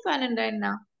 Ceiling fan என்றா என்ன?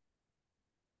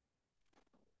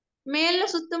 மேல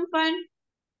சுத்தும் fan.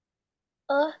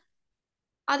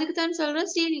 அதுக்கு தான் சொல்ற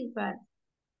ceiling fan.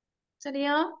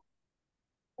 சரியா?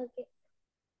 Okay.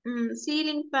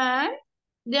 Ceiling fan.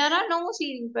 There are no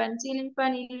ceiling fan. Ceiling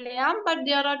fan இல்லையா, but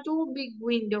there are two big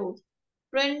windows.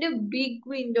 ரெண்டு பிக்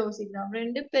விண்டோஸ் இருக்குதான்,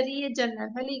 ரெண்டு பெரிய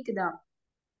ஜன்னல்கள் இருக்குதான்.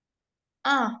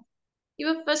 இவ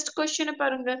ஃபர்ஸ்ட் கொஸ்டினை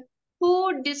பாருங்க. Who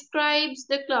describes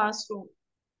the classroom?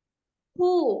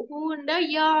 Whoண்டா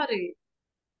யாரு?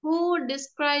 Who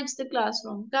describes the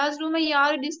classroom? Classroom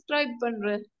யாரு describe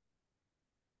பண்ற?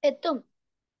 Pathum.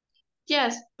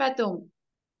 Yes, Patum.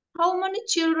 How many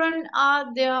children are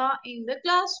there in the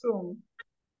classroom?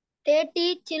 30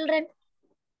 children.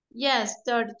 Yes,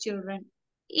 30 children.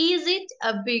 Is it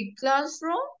a big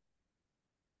classroom?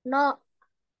 No.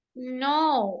 No,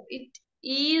 it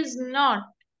is not.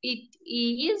 It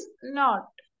is not.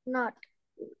 Not.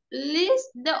 List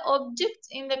the objects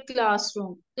in the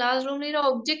classroom. Classroom ல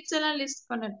objects எல்லாம் list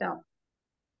பண்ணட்டா.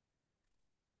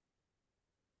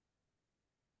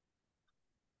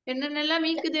 என்னென்னலாம்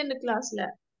இருக்குது இந்த கிளாஸ்ல?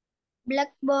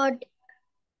 Blackboard.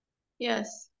 Yes.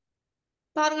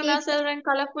 பாருங்க நான் சொல்றேன்.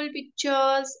 Colorful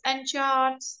pictures and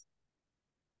charts.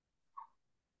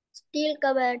 Steel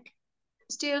cupboard.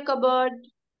 Steel cupboard.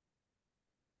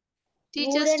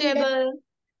 Teacher's table.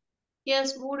 Yes,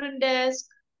 wooden desk.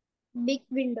 Big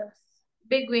windows.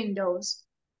 Big windows.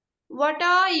 What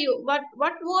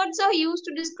words are used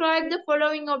to describe the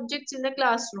following objects in the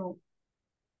classroom?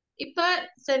 இப்ப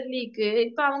செல்லிக்கு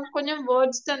இப்ப அவங்க கொஞ்சம்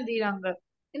words தந்திராங்க.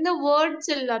 இந்த words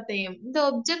எல்லாத்தையும், இந்த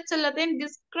objects எல்லாத்தையும்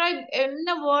describe,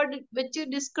 என்ன word வச்சு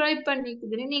டிஸ்கிரைப்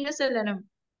பண்ணிக்குதுன்னு நீங்க சொல்லணும்.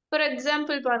 ஃபார்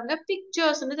எக்ஸாம்பிள் பாருங்க,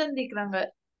 பிக்சர்ஸ் தந்திக்கிறாங்க.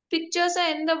 பிக்சர்ஸ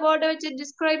எந்த வேர்டை வச்சு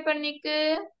டிஸ்கிரைப் பண்ணிக்கு?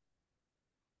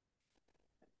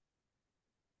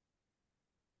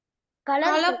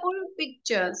 Colorful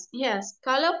pictures. Yes,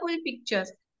 colorful pictures.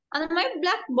 அந்த மாதிரி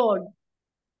blackboard.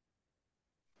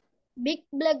 Big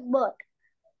blackboard.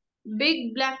 Big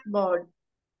blackboard.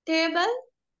 Table.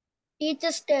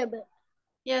 Teacher's table.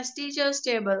 Yes, teacher's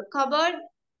table. Cupboard.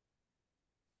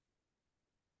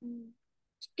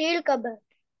 Steel cupboard.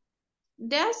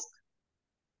 Desk.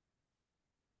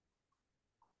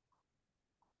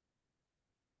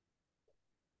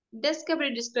 Desk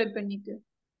எப்படி describe பண்ணிக்கு?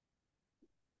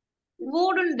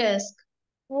 Wooden desk.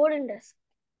 Wooden desk.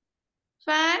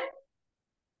 Fan.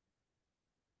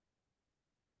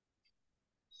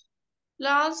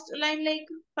 Last line like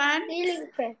fan. Ceiling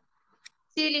fan.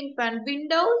 Ceiling fan.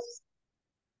 Windows.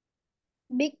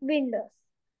 Big windows.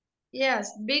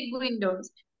 Yes, big windows.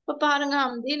 இப்ப பாருங்க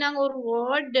அம்தி, நாங்க ஒரு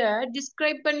வேர்ட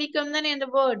describe பண்ணிக்கோம் தானே இந்த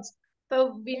words. இப்போ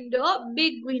window,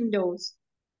 big Windows,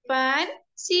 fan,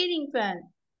 ceiling fan,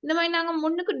 இந்த மாதிரி நாங்க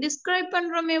முன்னுக்கு டிஸ்கிரைப்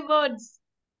பண்றோமே வேர்ட்ஸ்,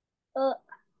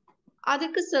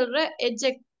 அதுக்கு சொல்ற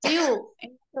எஜெக்டிவ்.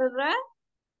 என்ன சொல்ற?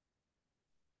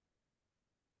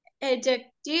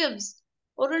 எஜெக்டிவ்ஸ்.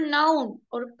 ஒரு நவுன்,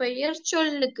 ஒரு பெயர்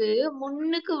சொல்லுக்கு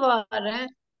முன்னுக்கு வர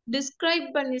டிஸ்கிரைப்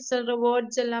பண்ணி சொல்ற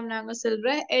வேர்ட்ஸ் எல்லாம் நாங்க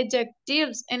சொல்ற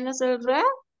எஜெக்டிவ்ஸ். என்ன சொல்ற?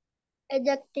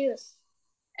 Adjectives.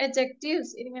 Adjectives.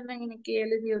 இருங்க நான் இன்னைக்கு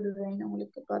எழுதி விடுவேன்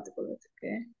உங்களுக்கு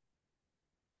பார்த்துக்கொள்வதற்கு.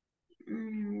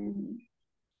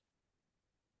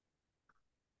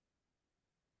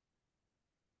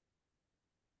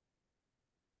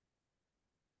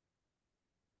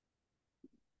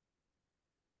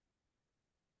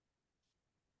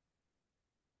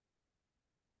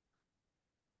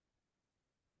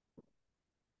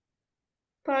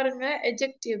 பாருங்க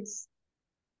adjectives.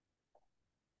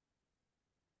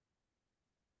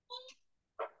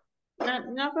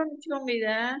 நான் பண்ணிச்சுக்கோங்க இத.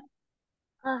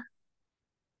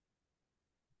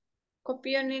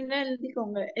 காப்பி பண்ணி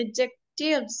எழுதிக்கோங்க.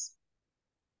 adjectives.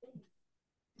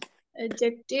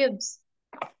 adjectives.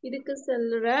 இதுக்கு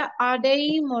சொல்ற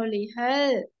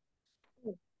அடைமொழிகள்.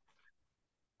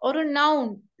 ஒரு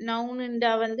நவுன்,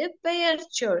 நவுன்டா வந்து பெயர்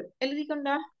சொல்.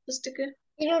 எழுதிக்கொண்டா ஃபர்ஸ்ட்க்கு?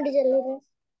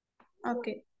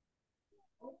 Okay.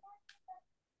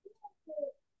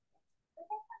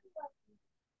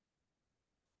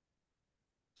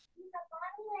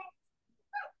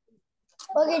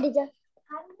 Okay, teacher.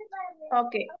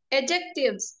 Okay,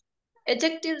 adjectives.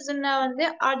 adjectivesனா வந்து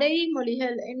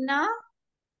அடைமொழிகள். என்ன?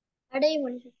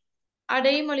 அடைமொழிகள்.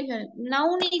 அடைமொழிகள்.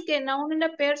 நவுனிக்கு, நவுன்ன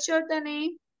பெயர் சொல் தானே.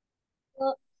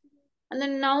 அந்த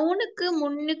நவுனுக்கு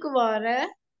முன்னுக்கு வர,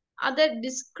 அதை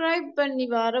டிஸ்கிரைப் பண்ணி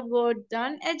வர வேர்ட்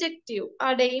தான் adjective,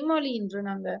 அடைமொழின்ற.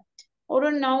 நாங்க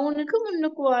ஒரு நவுனுக்கு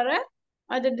முன்னுக்கு வர,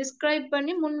 அதை டிஸ்கிரைப்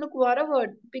பண்ணி முன்னுக்கு வர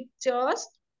வேர்ட். Pictures,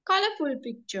 colourful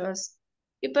pictures.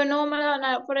 இப்ப நார்மலா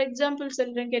நான் ஃபார் எக்ஸாம்பிள்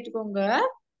சொல்றேன், கேட்டுக்கோங்க.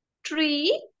 Tree,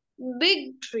 big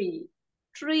tree.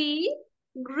 Tree,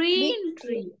 green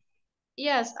tree.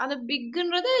 S, அந்த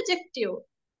பிக்ன்றது adjective.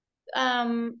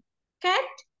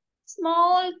 cat,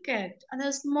 small cat. அந்த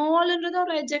smallன்றது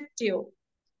ஒரு adjective.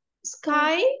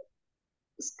 sky,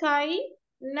 sky,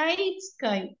 night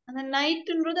sky. அந்த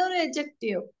nightன்றது ஒரு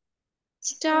adjective.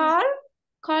 star,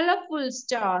 colorful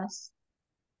stars.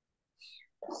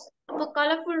 அப்ப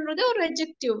கலர்ஃபுல்ன்றது ஒரு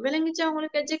adjective. விளங்கிச்சா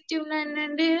உங்களுக்கு adjectiveனா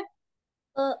என்னன்னு?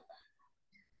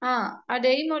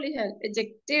 அடைமொழிகள்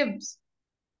adjectives.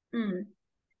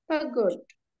 Good.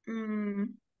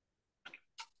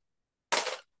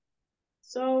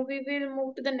 So we will move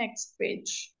to the next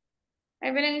page.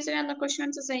 விளங்கிச்சா அந்த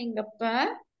questions செய்யுங்கப்ப.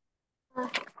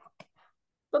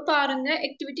 இப்ப பாருங்க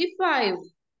activity 5.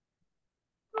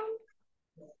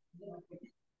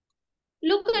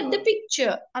 Look at the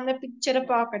picture. அந்த picture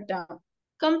பார்க்கட்டும்.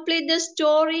 Complete the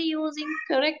story using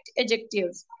correct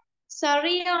adjectives.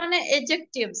 சரியான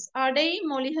adjectives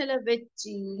அடைமொழிகளை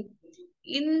வச்சு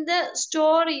இந்த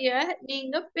ஸ்டோரிய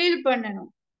நீங்க fill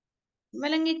பண்ணணும்.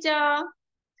 விளங்கிச்சா?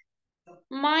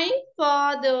 My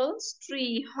father's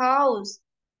tree house.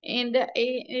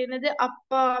 எனது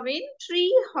அப்பாவின்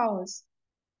tree house.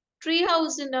 Tree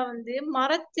house வந்து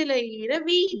மரத்தில இருக்கிற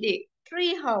வீடு.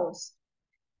 Tree house.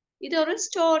 இது ஒரு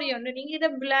ஸ்டோரி ஒன்று. நீங்க இத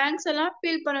blanks எல்லாம்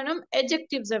fill பண்ணணும்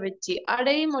adjectives வச்சு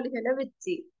அடைமொழிகளை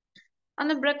வச்சு.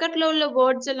 அந்த bracketல உள்ள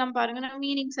words எல்லாம் பாருங்க, நான்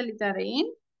மீனிங் சொல்லி தரேன்.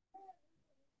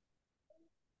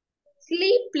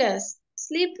 Sleepless.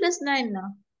 Sleeplessனா என்ன?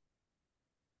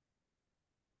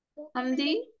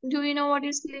 Hamdi, do you know what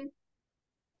is sleep?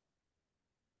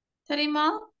 தெரியுமா?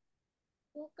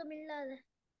 தூக்கம் இல்லாத.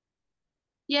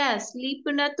 Yes,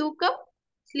 sleepனா தூக்கம்,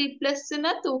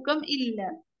 sleeplessனா தூக்கம் இல்ல.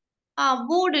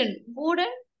 wooden.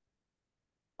 Wooden?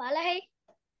 பலகை.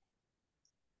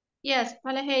 Yes,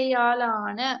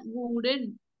 பலகையாலான wooden.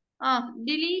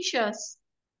 Delicious.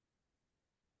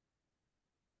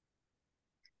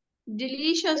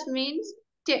 Delicious means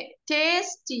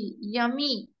tasty,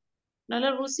 yummy. நல்ல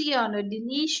ருசியான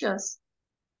delicious.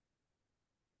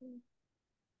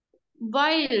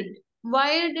 Wild.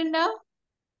 Wildனா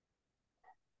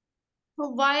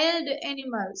wild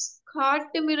animals.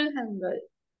 காட்டு மிருகங்கள்.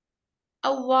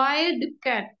 A wild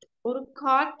cat. ஒரு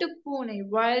காட்டு பூனை.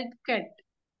 Wild cat.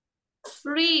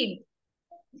 Read.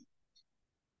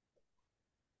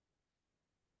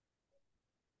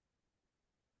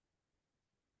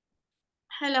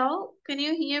 Hello, can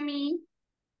you hear me?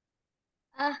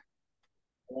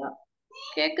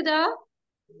 கேக்குதா?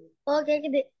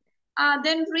 கேக்குது.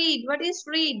 Then read. What is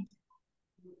read?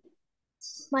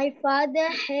 My father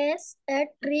has a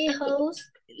tree house.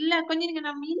 இல்ல, கொஞ்சம் நீங்க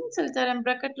நான் மீனிங் சொல்லி தரேன்.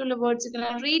 bracketல உள்ள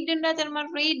வேர்ட்ஸ்க்குலாம் ரீட்னா தெரியுமா?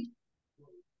 ரீட்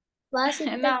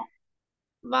வாசித்தல்.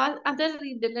 அதான்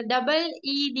ரீட் இல்ல, டபுள்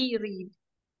இடி ரீட்.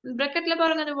 bracketல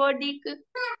பாருங்க அந்த வேர்டிக்கு.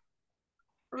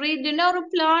 ரீட்னா ஒரு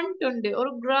பிளான்ட் உண்டு,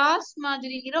 ஒரு கிராஸ்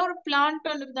மாதிரி இருக்கிற ஒரு பிளான்ட்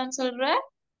உண்டு தான் சொல்றேன்.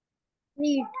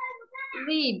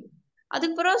 ரீட்.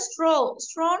 அதுக்கப்புறம் ஸ்ட்ரோ.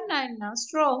 ஸ்ட்ரோன்னா என்ன?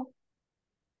 ஸ்ட்ரோ.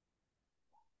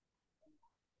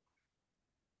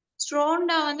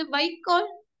 ஸ்ட்ரோன்னா வந்து வைக்கோல்.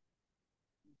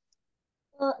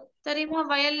 தெரியுமா?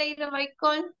 வயல்ல இருக்கிற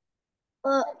வைக்கோல்.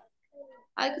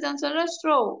 அதுக்கு தான் சொல்ற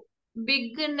ஸ்ட்ரோ.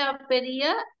 பிக்னா பெரிய,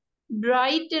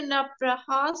 பிரைட்னா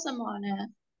பிரகாசமான,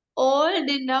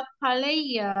 ஓல்டுனா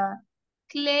பழைய,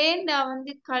 கிளேண்டா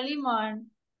வந்து களிமண்,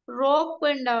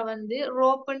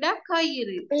 ரோப்புண்டா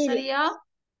கயிறு. சரியா?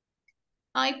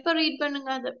 இப்ப ரீட் பண்ணுங்க,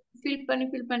 அத ஃபில்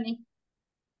பண்ணி.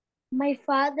 My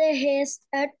father has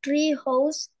a tree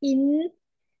house in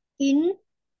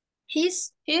his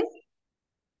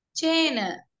சேனை.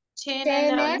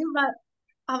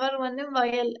 அவர் வந்து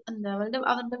வயல், அந்த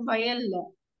வயல்ல.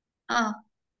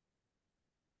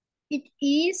 It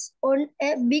is on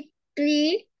a big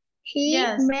tree. He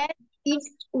made it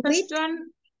First one.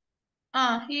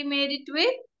 He made it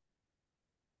with.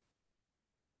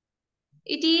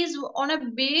 It is on a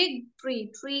big tree.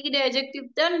 Tree the adjective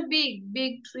then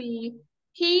big tree.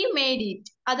 He made it.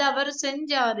 அது அவர்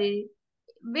செஞ்சாரு.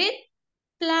 With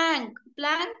plank.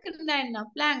 Plankனா என்ன?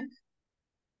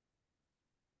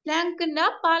 Plankனா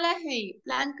பலகை.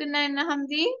 Plankனா என்ன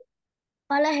ஹம்தி?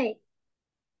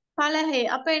 பலகை.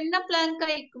 அப்ப என்ன plank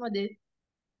ஆயிக்கும் அது?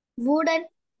 Wooden.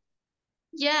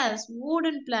 Yes,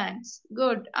 wooden planks.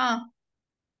 Good.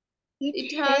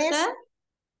 It has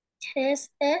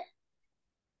a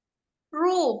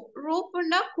roof.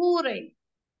 Roofனா கூரை.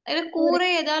 கூரை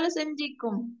எதால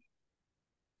செஞ்சிக்கும்?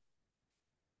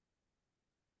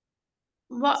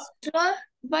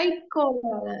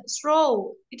 வைக்கோலால. Straw.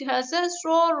 It has a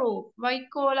straw roof.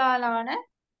 வைக்கோலாலான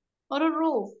ஒரு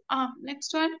roof.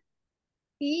 Next one.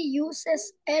 He uses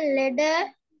a ladder.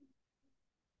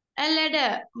 A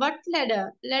ladder. What ladder?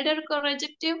 Ladder ko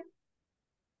adjective.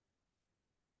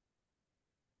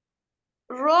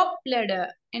 Rope ladder.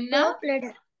 என்ன? Rope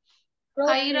ladder.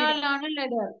 கயிறாலான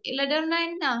ladder. ladderனா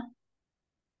என்ன?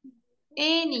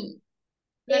 ஏணி.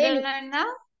 ladderனா என்ன?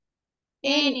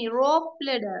 ஏணி. Rope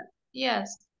ladder. Yes.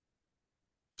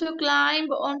 To climb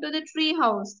onto the tree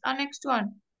house. Next one.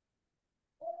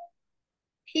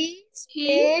 He He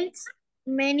spends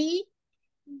many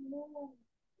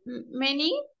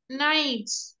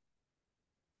nights.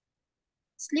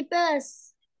 sleepers.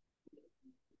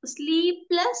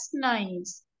 Sleepless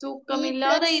nights.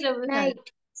 தூக்கமில்லாத Sleepless இரவுகள். night.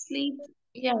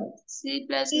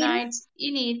 Sleepless In nights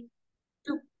in it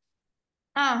to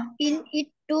in it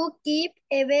to keep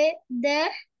away the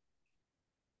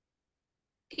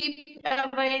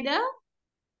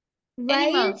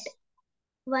animals.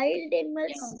 wild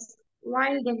animals. Yes,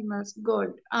 wild animals.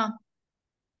 Good.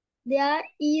 There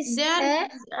is There a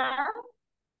is a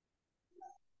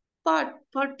pot.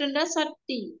 Pot and a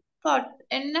சட்டி. Pot.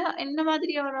 என்ன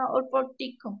மாதிரி ஒரு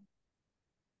பொட்டிக்கும்.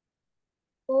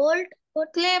 old pot.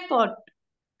 Clay pot.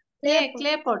 Clay pot.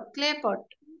 Clay pot. Clay pot.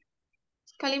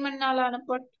 களிமண்ணாலான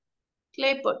pot.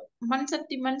 Clay pot. மண்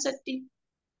சட்டி.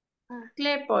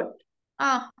 Clay pot.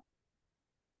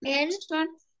 Next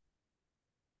one.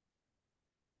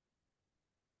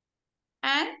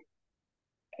 And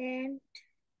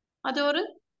அது ஒரு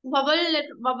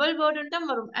bubble word தான்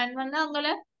வரும். And வந்து அங்கல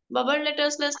bubble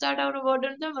lettersல start ஆகுற word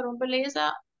தான் வரும். இப்ப லேசா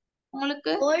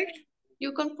உங்களுக்கு Old.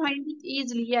 You can find it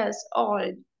easily. Yes,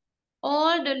 old.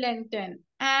 Old lantern.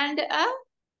 And a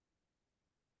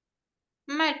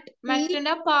mat. Mat and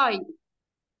a pie.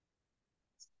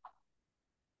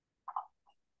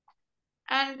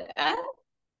 And a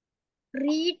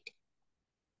read.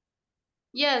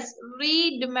 Yes,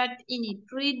 read mat in it.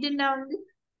 Read வந்து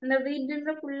அந்த read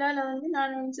ன்ற ஃபுல்லால வந்து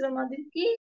நான் நினைச்ச மாதிரிக்கு